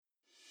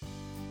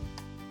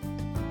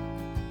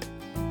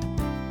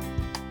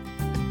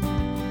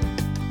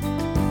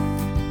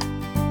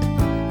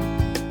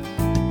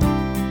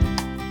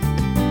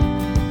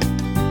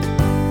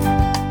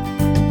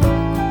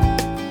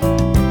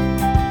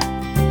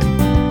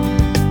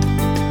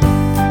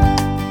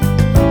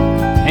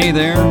Hey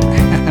there,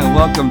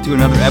 welcome to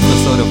another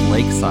episode of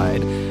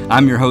Lakeside.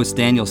 I'm your host,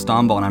 Daniel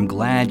Stomball, and I'm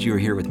glad you're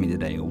here with me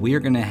today.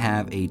 We're going to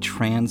have a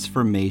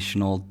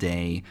transformational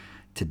day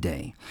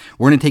today.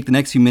 We're going to take the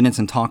next few minutes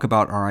and talk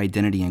about our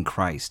identity in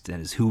Christ. That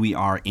is who we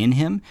are in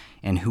Him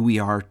and who we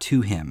are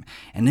to Him.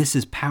 And this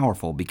is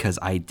powerful because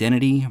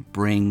identity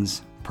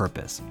brings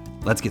purpose.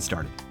 Let's get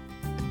started.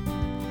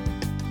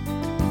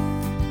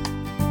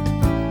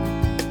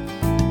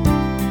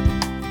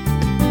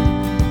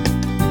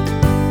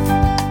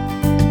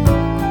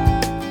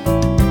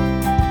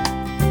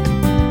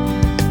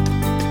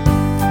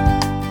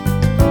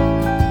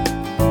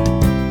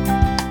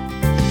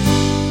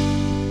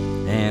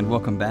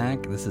 Welcome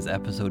back. This is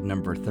episode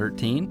number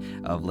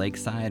 13 of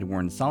Lakeside. We're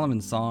in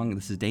Solomon's Song.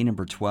 This is day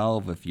number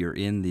 12 if you're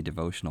in the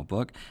devotional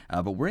book.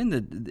 But we're in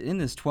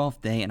this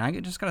 12th day, and I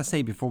just got to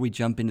say before we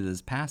jump into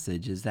this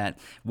passage is that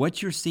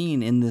what you're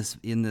seeing in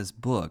this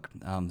book,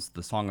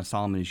 the Song of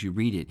Solomon, as you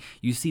read it,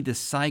 you see this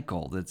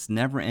cycle that's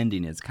never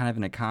ending. It's kind of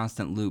in a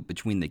constant loop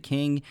between the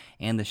king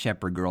and the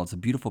shepherd girl. It's a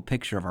beautiful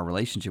picture of our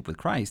relationship with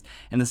Christ.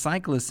 And the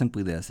cycle is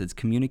simply this. It's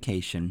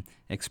communication,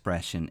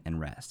 expression,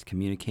 and rest.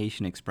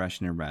 Communication,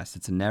 expression, and rest.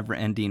 It's a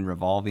never-ending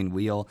revolving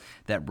wheel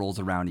that rolls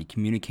around. He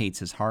communicates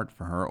his heart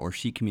for her, or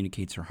she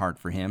communicates her heart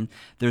for him.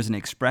 There's an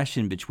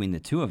expression between the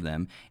two of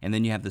them, and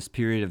then you have this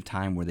period of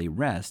time where they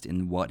rest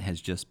in what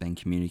has just been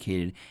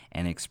communicated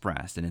and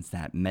expressed. And it's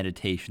that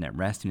meditation. That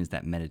resting is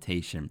that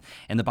meditation.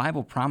 And the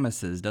Bible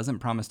doesn't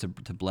promise to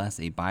bless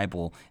a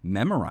Bible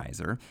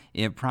memorizer.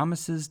 It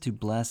promises to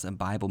bless a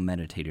Bible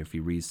meditator. If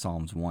you read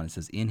Psalms 1, it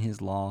says, "In his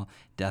law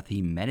doth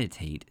he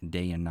meditate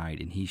day and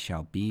night, and he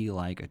shall be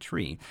like a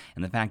tree."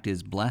 And the fact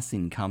is,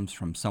 blessing comes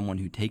from someone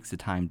who takes the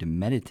time to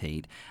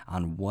meditate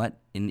on what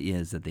it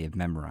is that they have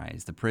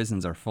memorized. The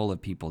prisons are full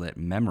of people that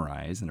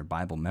memorize and are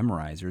Bible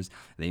memorizers.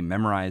 They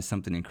memorize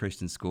something in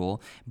Christian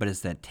school, but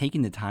it's that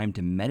taking the time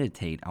to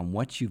meditate on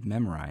what you've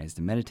memorized.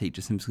 And meditate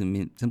just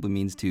simply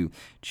means to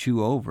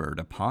chew over,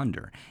 to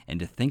ponder, and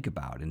to think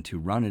about, and to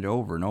run it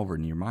over and over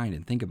in your mind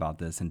and think about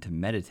this and to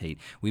meditate.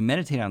 We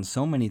meditate on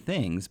so many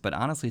things, but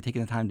honestly,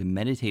 taking the time to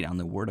meditate on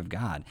the Word of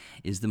God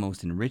is the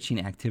most enriching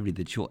activity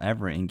that you'll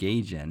ever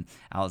engage in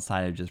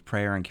outside of just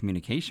prayer and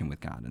communication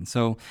with God. And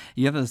so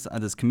you have this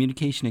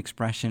communication,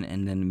 expression,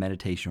 and then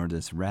meditation, or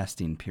this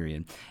resting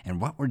period.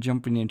 And what we're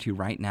jumping into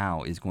right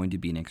now is going to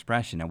be an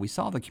expression. Now, we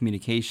saw the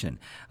communication.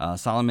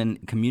 Solomon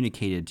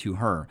communicated to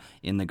her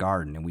in the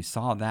garden, and we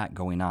saw that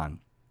going on.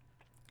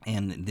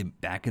 And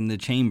back in the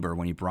chamber,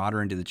 when he brought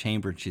her into the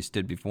chamber and she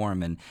stood before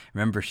him, and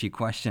remember, she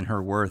questioned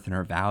her worth and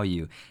her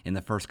value in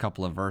the first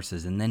couple of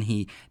verses, and then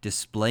he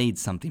displayed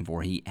something for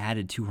her. He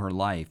added to her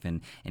life,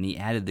 and he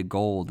added the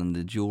gold and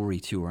the jewelry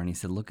to her, and he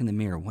said, "Look in the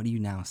mirror, what do you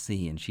now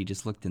see?" And she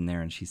just looked in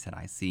there and she said,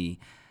 I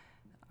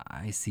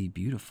see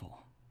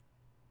beautiful."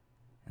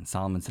 And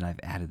Solomon said, "I've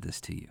added this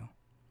to you."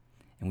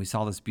 And we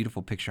saw this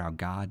beautiful picture how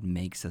God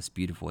makes us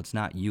beautiful. It's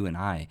not you and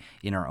I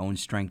in our own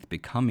strength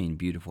becoming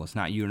beautiful. It's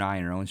not you and I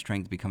in our own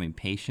strength becoming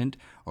patient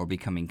or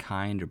becoming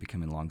kind or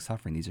becoming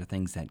long-suffering. These are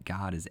things that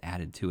God has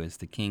added to us.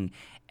 The King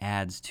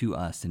adds to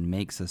us and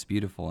makes us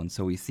beautiful. And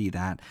so we see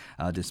that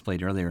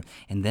displayed earlier.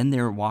 And then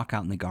they walk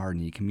out in the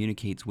garden. He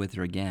communicates with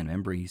her again.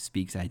 Remember, he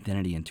speaks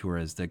identity into her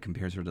as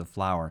compares her to the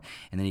flower.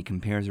 And then he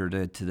compares her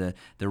to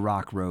the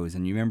rock rose.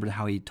 And you remember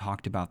how he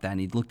talked about that. And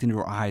he looked into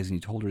her eyes and he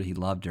told her he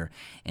loved her.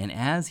 And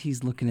as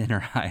he's looking in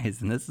her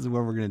eyes, and this is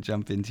where we're going to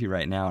jump into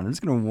right now, and I'm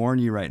just going to warn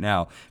you right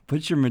now,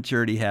 put your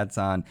maturity hats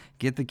on,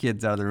 get the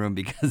kids out of the room,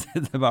 because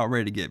it's about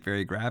ready to get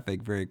very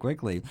graphic very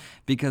quickly,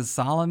 because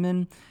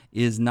Solomon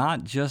is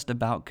not just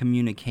about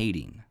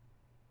communicating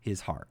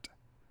his heart.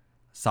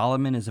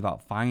 Solomon is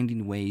about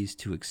finding ways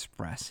to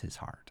express his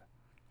heart.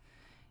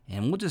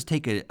 And we'll just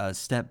take a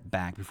step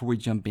back before we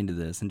jump into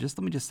this. And let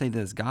me just say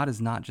this. God is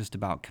not just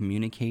about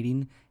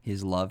communicating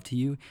his love to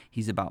you.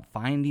 He's about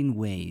finding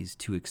ways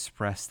to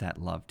express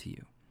that love to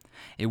you.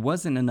 It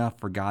wasn't enough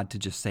for God to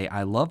just say,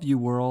 "I love you,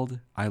 world.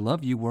 I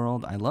love you,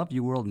 world. I love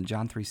you, world." In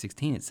John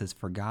 3:16, it says,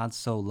 "For God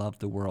so loved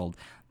the world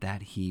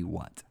that he"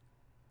 what?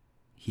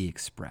 He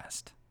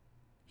expressed.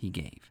 He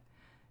gave.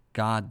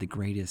 God, the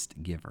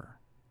greatest giver,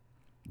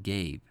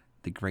 gave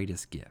the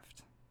greatest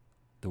gift.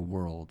 The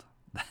world,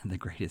 the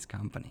greatest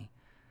company.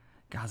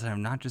 God said,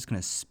 "I'm not just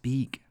going to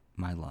speak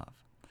my love.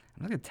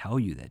 I'm not going to tell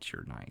you that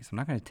you're nice. I'm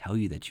not going to tell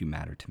you that you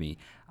matter to me.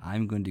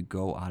 I'm going to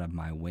go out of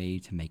my way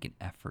to make an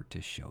effort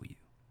to show you."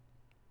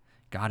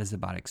 God is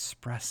about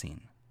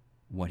expressing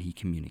what he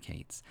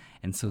communicates.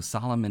 And so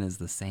Solomon is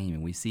the same,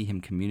 and we see him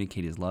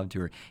communicate his love to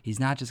her. He's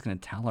not just going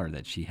to tell her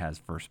that she has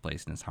first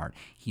place in his heart.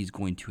 He's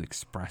going to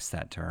express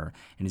that to her,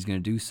 and he's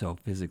going to do so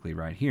physically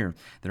right here.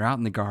 They're out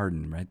in the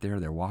garden right there.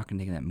 They're walking,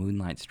 taking that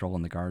moonlight stroll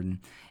in the garden.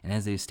 And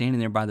as they're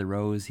standing there by the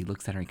rose, he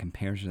looks at her and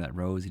compares her to that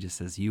rose. He just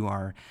says, you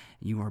are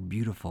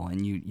beautiful,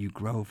 and you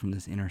grow from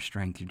this inner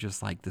strength. You're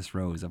just like this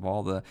rose. Of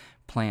all the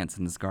plants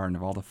in this garden,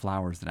 of all the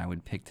flowers that I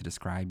would pick to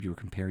describe you or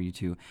compare you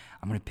to,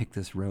 I'm going to pick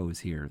this rose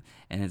here.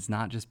 And it's not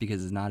not just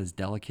because it's not as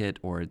delicate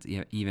or it's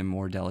even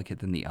more delicate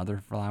than the other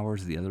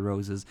flowers, the other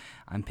roses.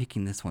 I'm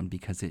picking this one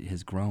because it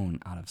has grown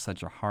out of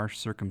such a harsh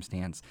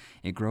circumstance.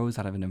 It grows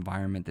out of an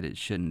environment that it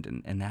shouldn't.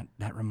 And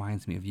that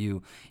reminds me of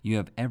you. You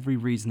have every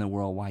reason in the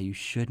world why you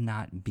should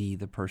not be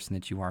the person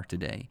that you are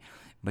today.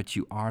 But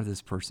you are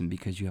this person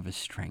because you have a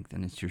strength,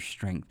 and it's your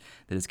strength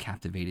that has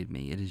captivated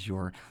me. It is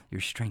your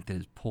strength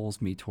that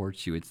pulls me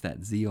towards you. It's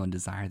that zeal and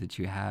desire that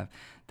you have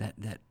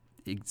that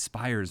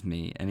inspires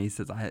me. And he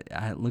says,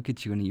 I look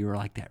at you and you are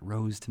like that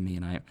rose to me,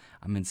 and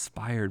I'm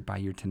inspired by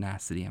your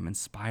tenacity. I'm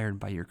inspired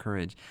by your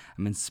courage.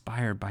 I'm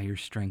inspired by your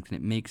strength, and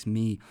it makes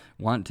me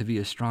want to be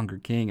a stronger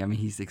king. I mean,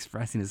 he's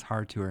expressing his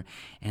heart to her,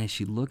 and as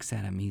she looks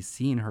at him, he's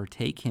seeing her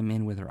take him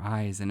in with her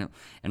eyes, and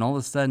all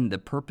of a sudden the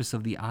purpose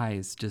of the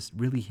eyes just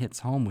really hits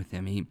home with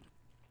him.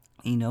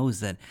 He knows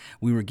that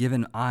we were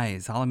given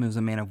eyes. Solomon was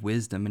a man of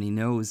wisdom, and he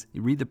knows,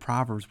 you read the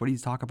Proverbs, what do you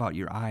talk about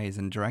your eyes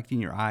and directing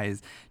your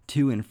eyes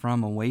to and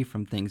from, away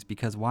from things?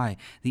 Because why?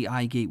 The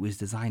eye gate was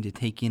designed to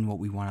take in what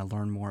we want to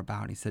learn more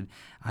about. He said,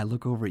 I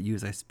look over at you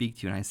as I speak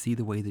to you, and I see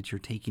the way that you're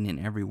taking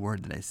in every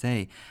word that I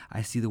say.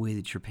 I see the way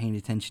that you're paying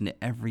attention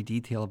to every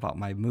detail about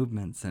my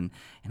movements, and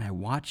I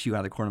watch you out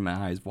of the corner of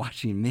my eyes,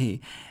 watching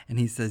me. And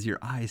he says, your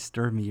eyes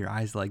stir me, your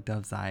eyes like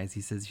dove's eyes.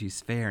 He says,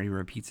 she's fair, and he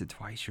repeats it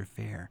twice, you're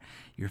fair,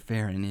 you're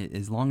fair. And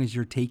as long as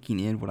you're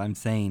taking in what I'm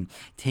saying,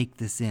 take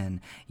this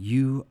in.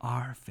 You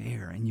are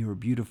fair and you are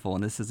beautiful.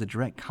 And this is a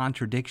direct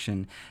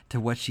contradiction to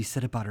what she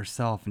said about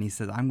herself. And he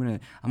says, I'm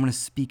gonna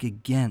speak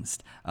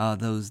against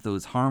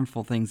those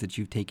harmful things that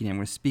you've taken in. I'm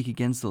gonna speak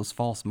against those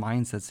false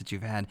mindsets that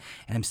you've had,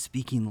 and I'm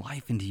speaking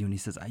life into you. And he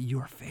says, you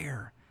are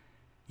fair.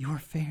 You are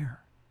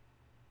fair.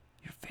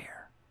 You're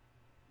fair.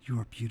 You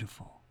are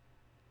beautiful.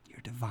 You're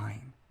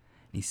divine.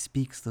 And he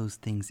speaks those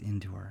things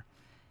into her.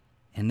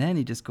 And then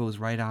he just goes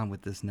right on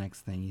with this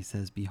next thing. He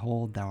says,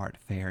 behold, thou art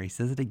fair. He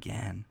says it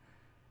again.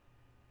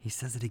 He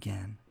says it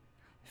again.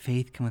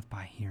 Faith cometh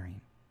by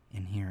hearing,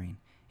 and hearing,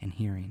 and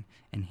hearing,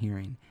 and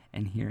hearing,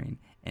 and hearing,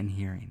 and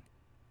hearing.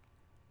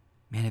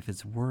 Man, if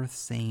it's worth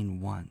saying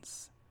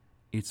once,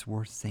 it's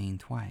worth saying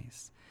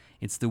twice.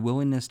 It's the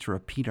willingness to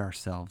repeat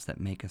ourselves that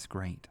make us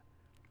great.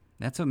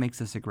 That's what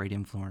makes us a great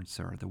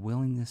influencer, the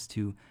willingness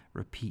to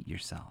repeat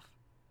yourself.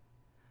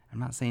 I'm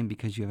not saying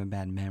because you have a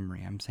bad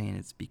memory. I'm saying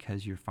it's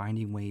because you're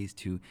finding ways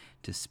to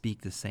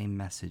speak the same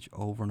message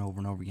over and over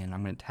and over again.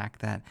 I'm going to attack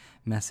that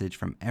message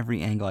from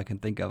every angle I can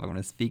think of. I'm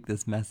going to speak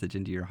this message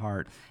into your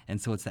heart.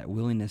 And so it's that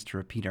willingness to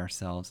repeat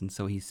ourselves. And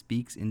so he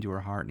speaks into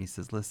her heart, and he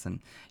says,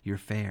 listen, you're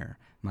fair,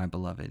 my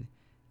beloved,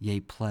 yea,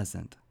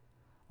 pleasant.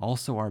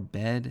 Also our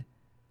bed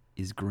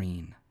is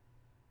green.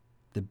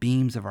 The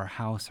beams of our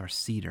house are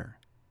cedar,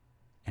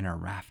 and our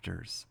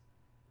rafters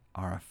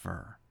are of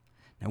fir.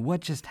 Now,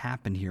 what just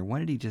happened here? What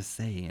did he just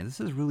say? And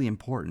this is really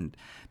important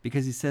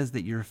because he says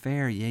that you're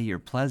fair, yea, you're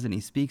pleasant. He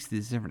speaks to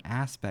these different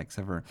aspects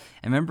of her.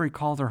 And remember, he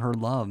called her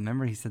love.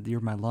 Remember, he said, you're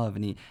my love.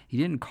 And he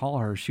didn't call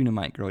her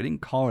Shunammite girl. He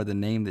didn't call her the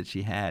name that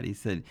she had. He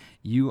said,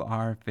 you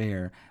are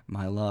fair,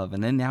 my love.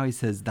 And then now he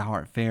says, thou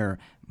art fair,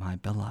 my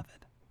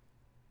beloved.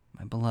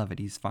 My beloved.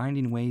 He's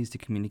finding ways to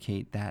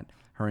communicate that,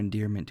 her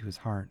endearment to his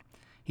heart.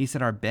 He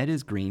said, our bed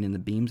is green, and the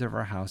beams of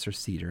our house are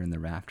cedar, and the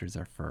rafters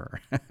are fir.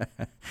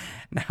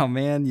 Now,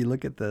 man, you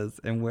look at this,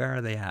 and where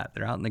are they at?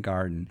 They're out in the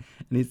garden.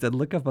 And he said,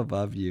 look up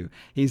above you.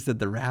 He said,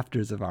 the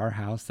rafters of our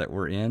house that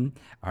we're in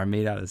are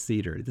made out of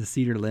cedar. The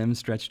cedar limbs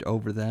stretched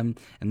over them,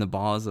 and the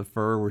boughs of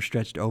fir were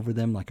stretched over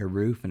them like a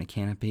roof and a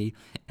canopy.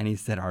 And he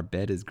said, our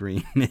bed is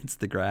green. It's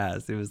the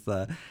grass. It was,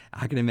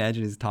 I can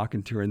imagine he's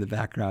talking to her in the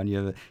background. You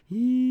have a,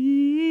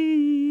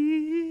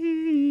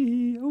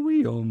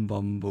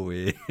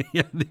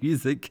 the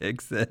music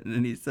kicks in,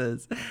 and he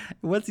says,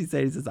 what's he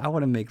say? He says, I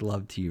want to make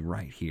love to you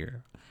right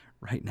here,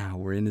 right now.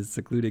 We're in his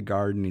secluded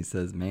garden. He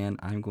says, man,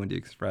 I'm going to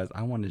express,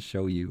 I want to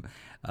show you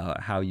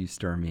how you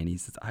stir me. And he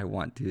says, I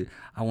want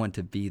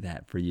to be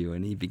that for you.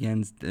 And he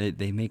begins,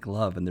 they make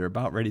love, and they're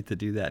about ready to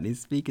do that. And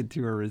he's speaking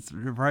to her. It's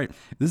right.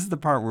 This is the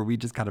part where we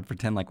just got to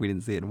pretend like we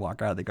didn't see it and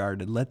walk out of the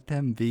garden and let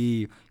them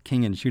be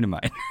king and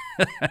Shunammite.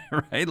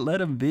 Right? Let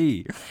them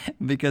be,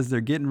 because they're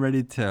getting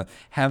ready to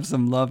have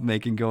some love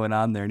making going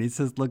on there. And he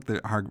says, look,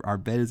 our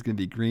bed is going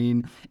to be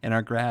green, and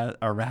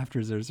our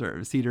rafters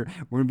are cedar.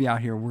 We're going to be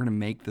out here. We're going to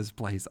make this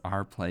place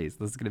our place.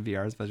 This is going to be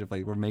our special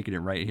place. We're making it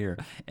right here.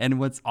 And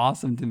what's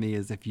awesome to me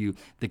is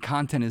the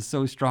content is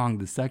so strong,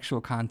 the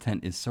sexual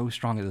content is so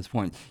strong at this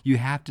point, you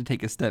have to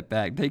take a step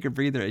back, take a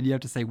breather, and you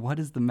have to say, what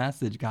is the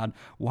message, God?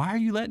 Why are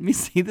you letting me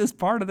see this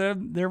part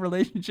of their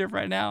relationship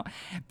right now?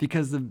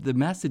 Because the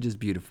message is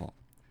beautiful.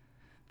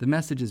 The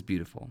message is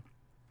beautiful.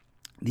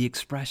 The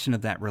expression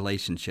of that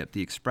relationship,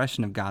 the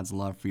expression of God's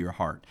love for your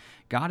heart.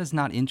 God is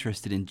not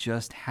interested in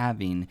just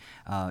having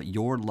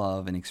your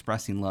love and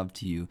expressing love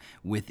to you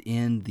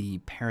within the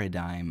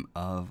paradigm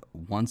of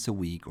once a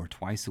week or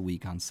twice a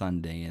week on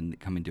Sunday and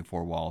coming to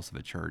four walls of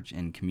a church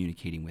and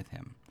communicating with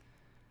him.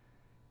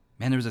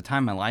 Man, there was a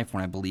time in my life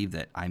when I believed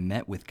that I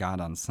met with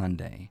God on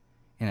Sunday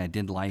and I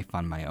did life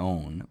on my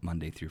own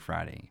Monday through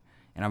Friday.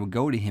 And I would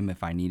go to him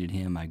if I needed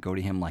him. I'd go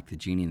to him like the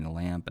genie in the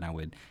lamp, and I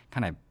would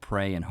kind of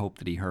pray and hope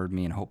that he heard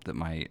me and hope that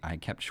I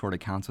kept short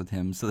accounts with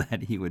him so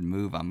that he would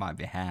move on my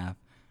behalf.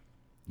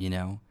 You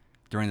know,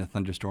 during the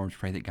thunderstorms,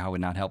 pray that God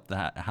would not help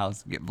that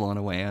house get blown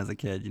away as a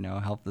kid,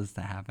 help this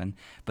to happen.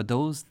 But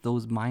those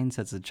mindsets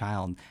as a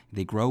child,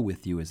 they grow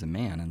with you as a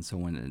man. And so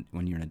when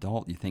you're an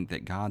adult, you think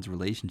that God's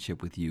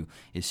relationship with you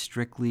is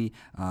strictly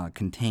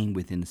contained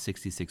within the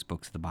 66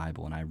 books of the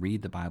Bible. And I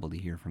read the Bible to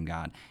hear from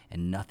God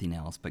and nothing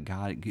else. But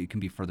God, it can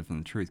be further from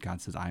the truth.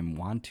 God says, I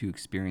want to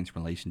experience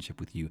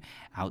relationship with you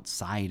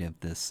outside of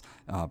this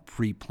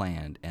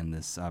pre-planned and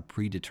this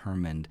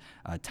predetermined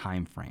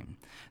time frame.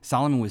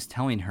 Solomon was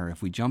telling her,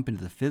 if we jump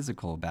into the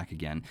physical back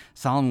again,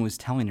 Solomon was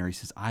telling her, he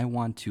says, I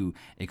want to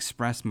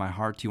express my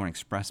heart to you, I want to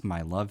express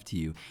my love to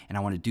you, and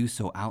I want to do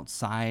so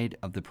outside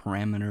of the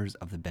parameters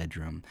of the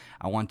bedroom.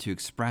 I want to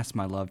express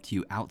my love to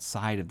you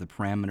outside of the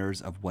parameters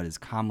of what is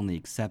commonly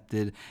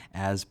accepted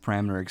as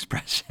parameter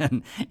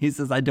expression. He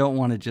says, I don't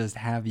want to just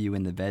have you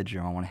in the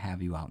bedroom, I want to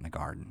have you out in the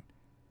garden.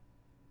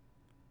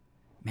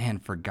 Man,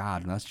 for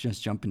God, let's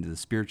just jump into the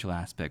spiritual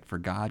aspect. For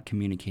God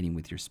communicating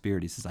with your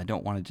spirit, he says, I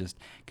don't want to just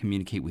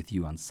communicate with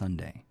you on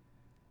Sunday.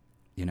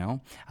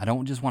 I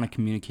don't just want to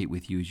communicate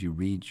with you as you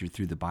read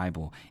through the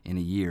Bible in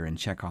a year and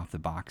check off the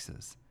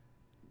boxes.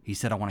 He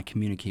said, I want to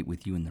communicate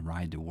with you in the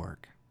ride to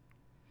work.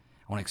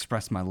 I want to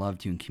express my love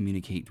to you and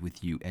communicate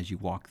with you as you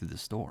walk through the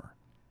store.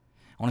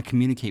 I want to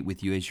communicate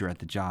with you as you're at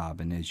the job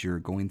and as you're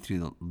going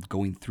through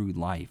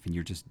life and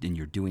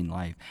you're doing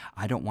life.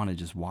 I don't want to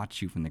just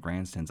watch you from the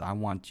grandstands. I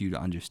want you to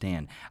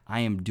understand I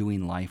am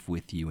doing life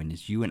with you, and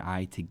it's you and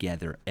I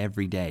together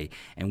every day,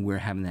 and we're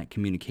having that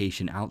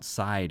communication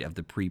outside of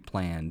the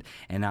pre-planned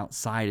and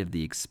outside of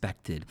the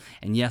expected.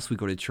 And yes, we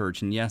go to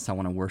church, and yes, I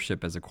want to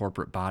worship as a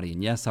corporate body,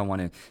 and yes, I want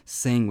to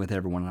sing with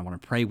everyone, and I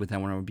want to pray with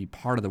everyone, I want to be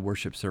part of the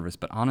worship service.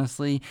 But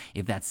honestly,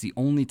 if that's the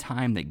only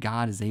time that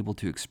God is able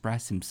to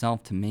express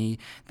himself to me,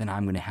 then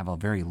I'm going to have a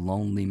very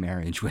lonely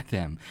marriage with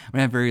him. I'm going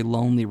to have a very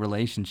lonely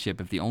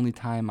relationship if the only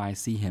time I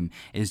see him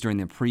is during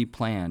the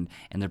pre-planned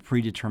and the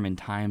predetermined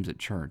times at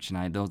church. And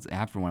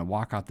after when I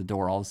walk out the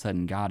door, all of a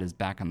sudden God is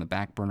back on the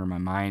back burner of my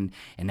mind,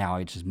 and now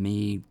it's just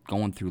me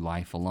going through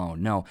life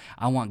alone. No,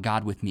 I want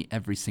God with me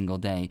every single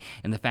day.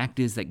 And the fact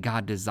is that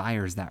God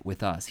desires that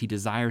with us. He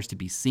desires to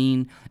be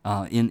seen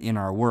in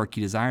our work.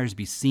 He desires to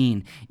be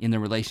seen in the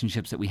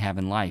relationships that we have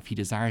in life. He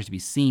desires to be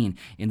seen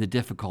in the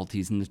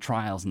difficulties and the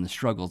trials and the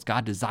struggles.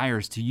 God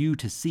desires you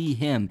to see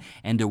him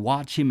and to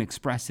watch him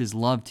express his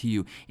love to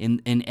you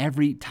in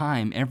every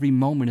time, every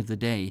moment of the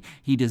day.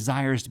 He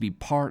desires to be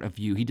part of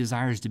you. He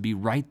desires to be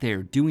right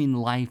there doing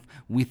life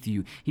with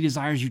you. He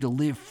desires you to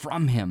live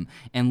from him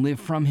and live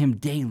from him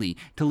daily,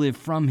 to live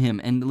from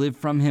him and live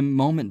from him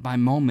moment by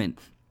moment,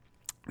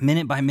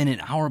 minute by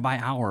minute, hour by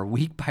hour,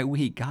 week by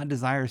week. God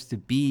desires to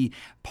be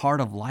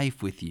part of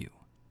life with you.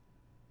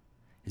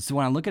 So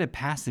when I look at a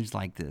passage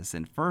like this,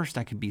 and first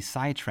I could be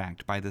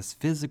sidetracked by this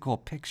physical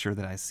picture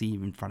that I see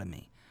in front of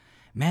me.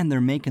 Man,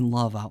 they're making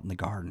love out in the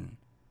garden.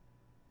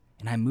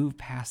 And I move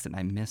past it and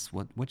I miss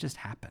what just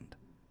happened.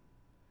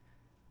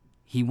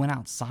 He went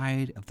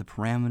outside of the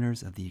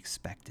parameters of the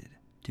expected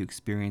to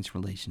experience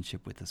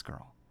relationship with this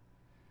girl.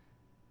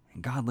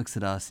 And God looks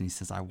at us and he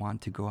says, I want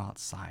to go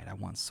outside. I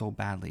want so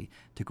badly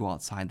to go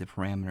outside the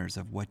parameters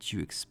of what you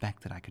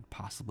expect that I could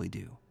possibly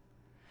do.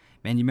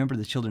 Man, you remember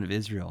the children of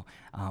Israel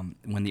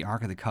when the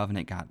Ark of the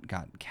Covenant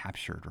got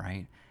captured,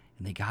 right?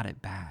 And they got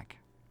it back.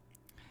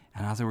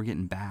 And as they were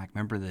getting back,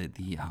 remember the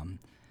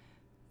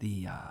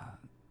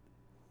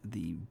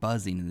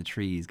buzzing in the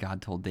trees. God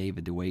told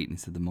David to wait, and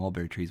he said, the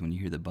mulberry trees, when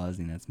you hear the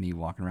buzzing, that's me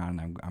walking around,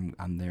 and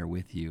I'm there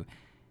with you.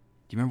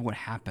 Do you remember what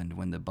happened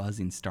when the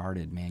buzzing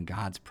started? Man,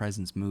 God's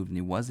presence moved, and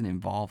he wasn't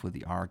involved with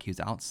the ark. He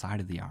was outside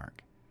of the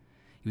ark.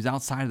 He was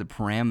outside of the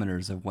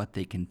parameters of what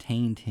they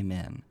contained him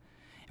in.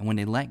 And when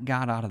they let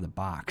God out of the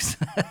box,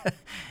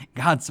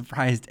 God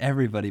surprised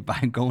everybody by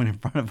going in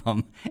front of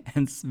them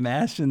and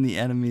smashing the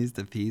enemies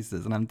to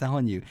pieces. And I'm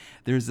telling you,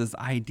 there's this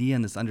idea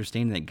and this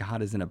understanding that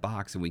God is in a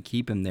box and we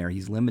keep him there.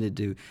 He's limited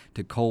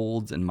to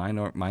colds and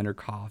minor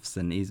coughs,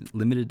 and he's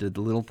limited to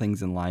the little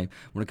things in life.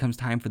 When it comes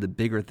time for the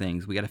bigger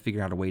things, we got to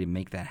figure out a way to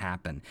make that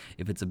happen.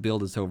 If it's a bill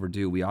that's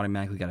overdue, we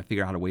automatically got to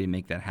figure out a way to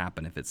make that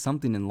happen. If it's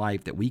something in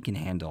life that we can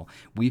handle,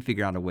 we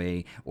figure out a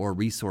way or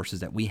resources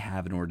that we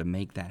have in order to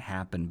make that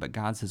happen. But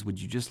God says,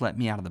 would you just let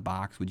me out of the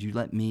box? Would you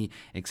let me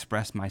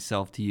express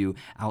myself to you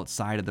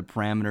outside of the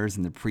parameters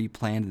and the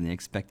pre-planned and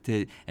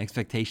the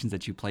expectations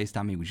that you placed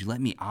on me? Would you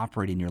let me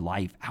operate in your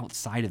life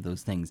outside of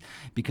those things?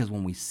 Because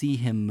when we see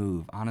him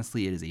move,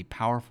 honestly, it is a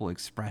powerful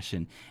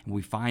expression. And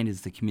we find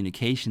as the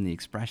communication, the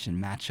expression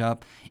match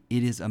up,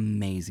 it is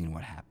amazing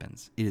what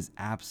happens. It is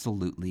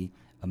absolutely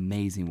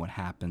amazing what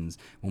happens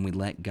when we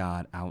let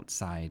God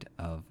outside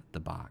of the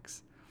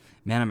box.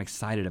 Man, I'm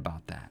excited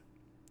about that.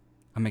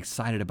 I'm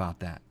excited about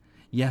that.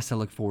 Yes, I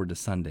look forward to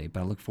Sunday,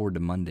 but I look forward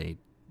to Monday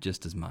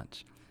just as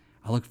much.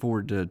 I look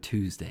forward to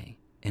Tuesday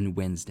and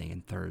Wednesday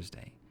and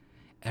Thursday.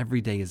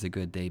 Every day is a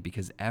good day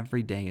because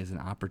every day is an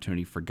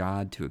opportunity for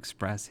God to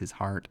express his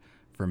heart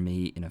for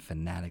me in a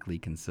fanatically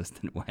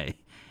consistent way.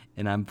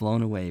 And I'm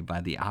blown away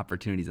by the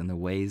opportunities and the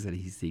ways that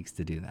he seeks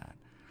to do that.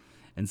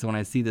 And so when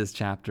I see this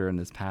chapter and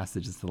this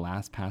passage, it's the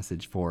last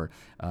passage for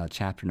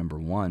chapter number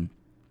 1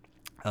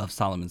 of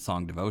Solomon's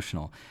Song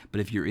devotional.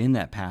 But if you're in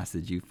that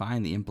passage, you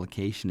find the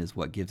implication is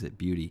what gives it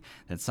beauty,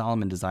 that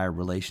Solomon desired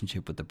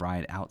relationship with the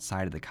bride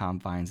outside of the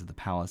confines of the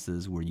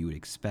palaces where you would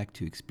expect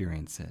to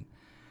experience it.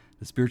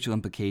 The spiritual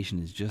implication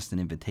is just an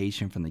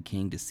invitation from the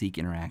king to seek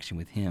interaction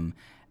with him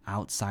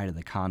outside of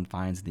the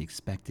confines of the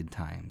expected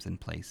times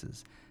and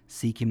places.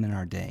 Seek him in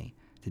our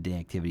day-to-day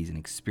activities, and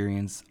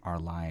experience our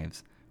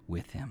lives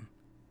with him.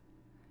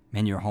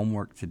 Man, your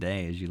homework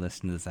today as you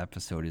listen to this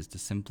episode is to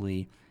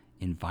simply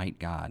invite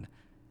God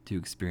to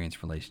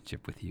experience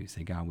relationship with you.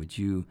 Say, God, would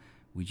you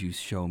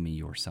show me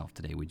yourself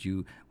today? Would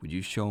you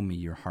show me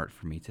your heart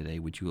for me today?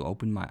 Would you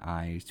open my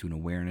eyes to an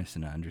awareness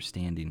and an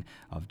understanding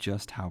of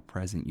just how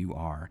present you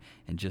are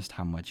and just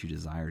how much you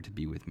desire to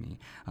be with me?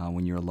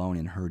 When you're alone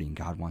and hurting,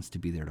 God wants to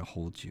be there to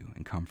hold you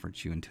and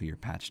comfort you until you're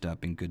patched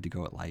up and good to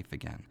go at life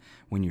again.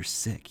 When you're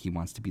sick, he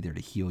wants to be there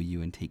to heal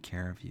you and take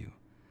care of you.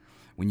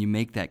 When you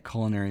make that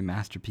culinary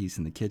masterpiece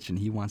in the kitchen,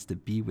 he wants to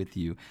be with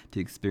you to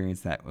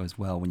experience that as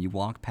well. When you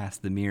walk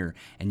past the mirror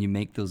and you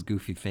make those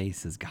goofy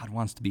faces, God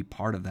wants to be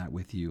part of that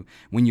with you.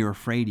 When you're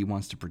afraid, he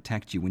wants to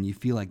protect you. When you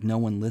feel like no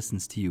one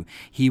listens to you,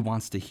 he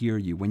wants to hear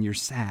you. When you're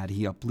sad,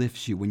 he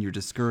uplifts you. When you're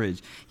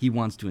discouraged, he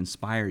wants to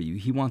inspire you.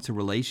 He wants a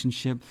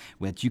relationship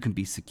that you can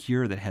be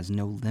secure, that has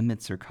no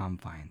limits or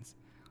confines.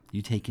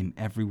 You take him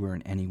everywhere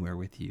and anywhere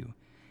with you,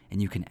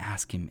 and you can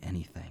ask him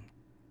anything.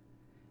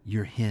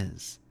 You're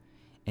his.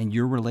 And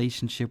your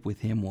relationship with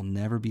him will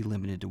never be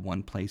limited to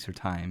one place or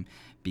time,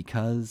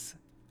 because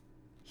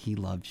he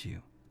loves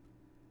you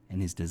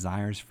and his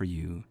desires for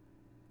you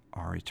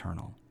are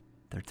eternal.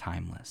 They're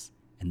timeless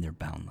and they're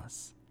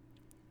boundless.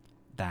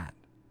 That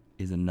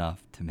is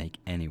enough to make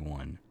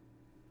anyone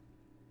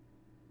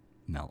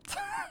melt.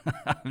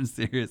 I'm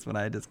serious. When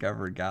I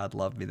discovered God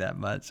loved me that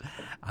much,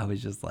 I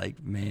was just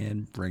like,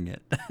 man, bring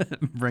it.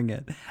 Bring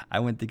it.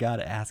 I went to God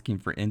asking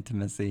for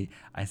intimacy.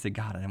 I said,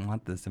 God, I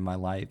want this in my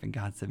life. And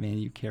God said, man,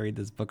 you carried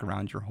this book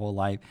around your whole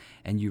life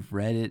and you've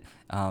read it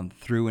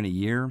through in a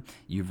year.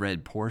 You've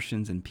read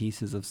portions and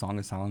pieces of Song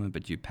of Solomon,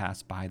 but you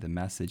passed by the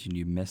message and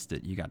you missed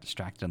it. You got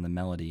distracted on the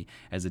melody.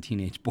 As a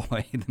teenage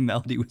boy, the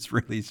melody was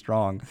really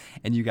strong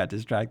and you got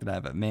distracted by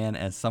it. But man,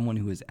 as someone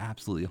who is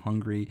absolutely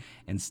hungry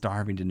and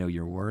starving to know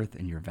your worth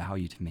and your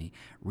value to me,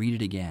 read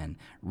it again,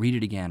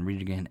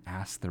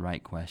 ask the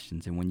right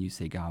questions. And when you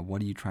say, God,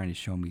 what are you trying to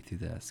show me through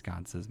this?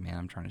 God says, man,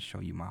 I'm trying to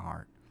show you my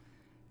heart.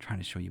 Trying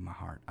to show you my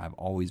heart. I've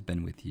always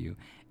been with you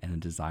and I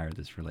desire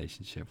this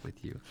relationship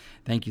with you.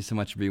 Thank you so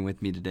much for being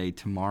with me today.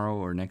 Tomorrow,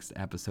 or next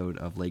episode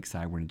of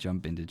Lakeside, we're going to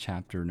jump into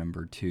chapter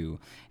number 2,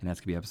 and that's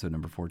going to be episode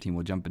number 14.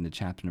 We'll jump into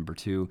chapter number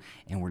 2,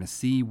 and we're going to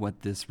see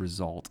what this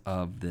result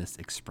of this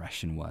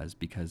expression was,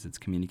 because it's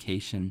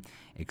communication,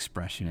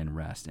 expression, and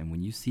rest. And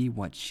when you see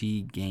what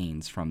she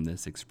gains from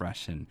this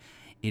expression,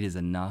 it is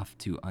enough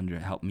to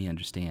help me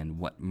understand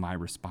what my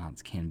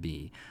response can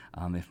be.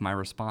 If my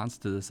response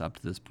to this up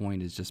to this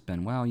point has just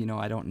been, well,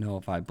 I don't know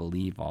if I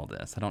believe all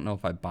this. I don't know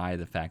if I buy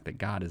the fact that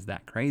God is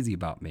that crazy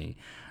about me.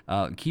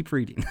 Keep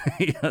reading.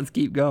 Let's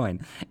keep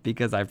going,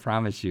 because I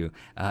promise you,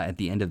 at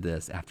the end of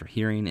this, after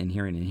hearing and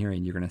hearing and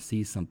hearing, you're going to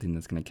see something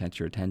that's going to catch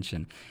your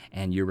attention,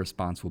 and your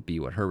response will be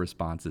what her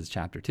response is.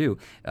 Chapter 2,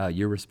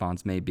 your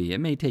response may be, it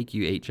may take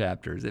you 8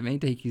 chapters, it may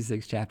take you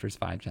 6 chapters,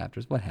 5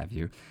 chapters, what have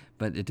you,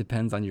 but it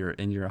depends on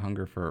your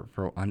hunger for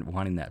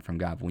wanting that from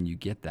God. But when you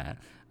get that,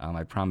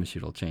 I promise you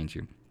it'll change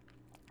you.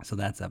 So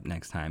that's up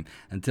next time.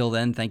 Until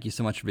then, thank you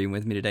so much for being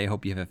with me today. I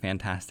hope you have a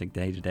fantastic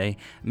day today.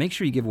 Make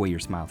sure you give away your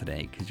smile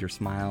today, because your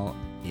smile,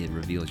 it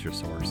reveals your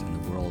source,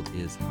 and the world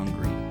is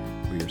hungry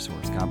for your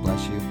source. God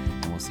bless you,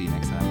 and we'll see you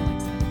next time on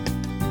Lakeside.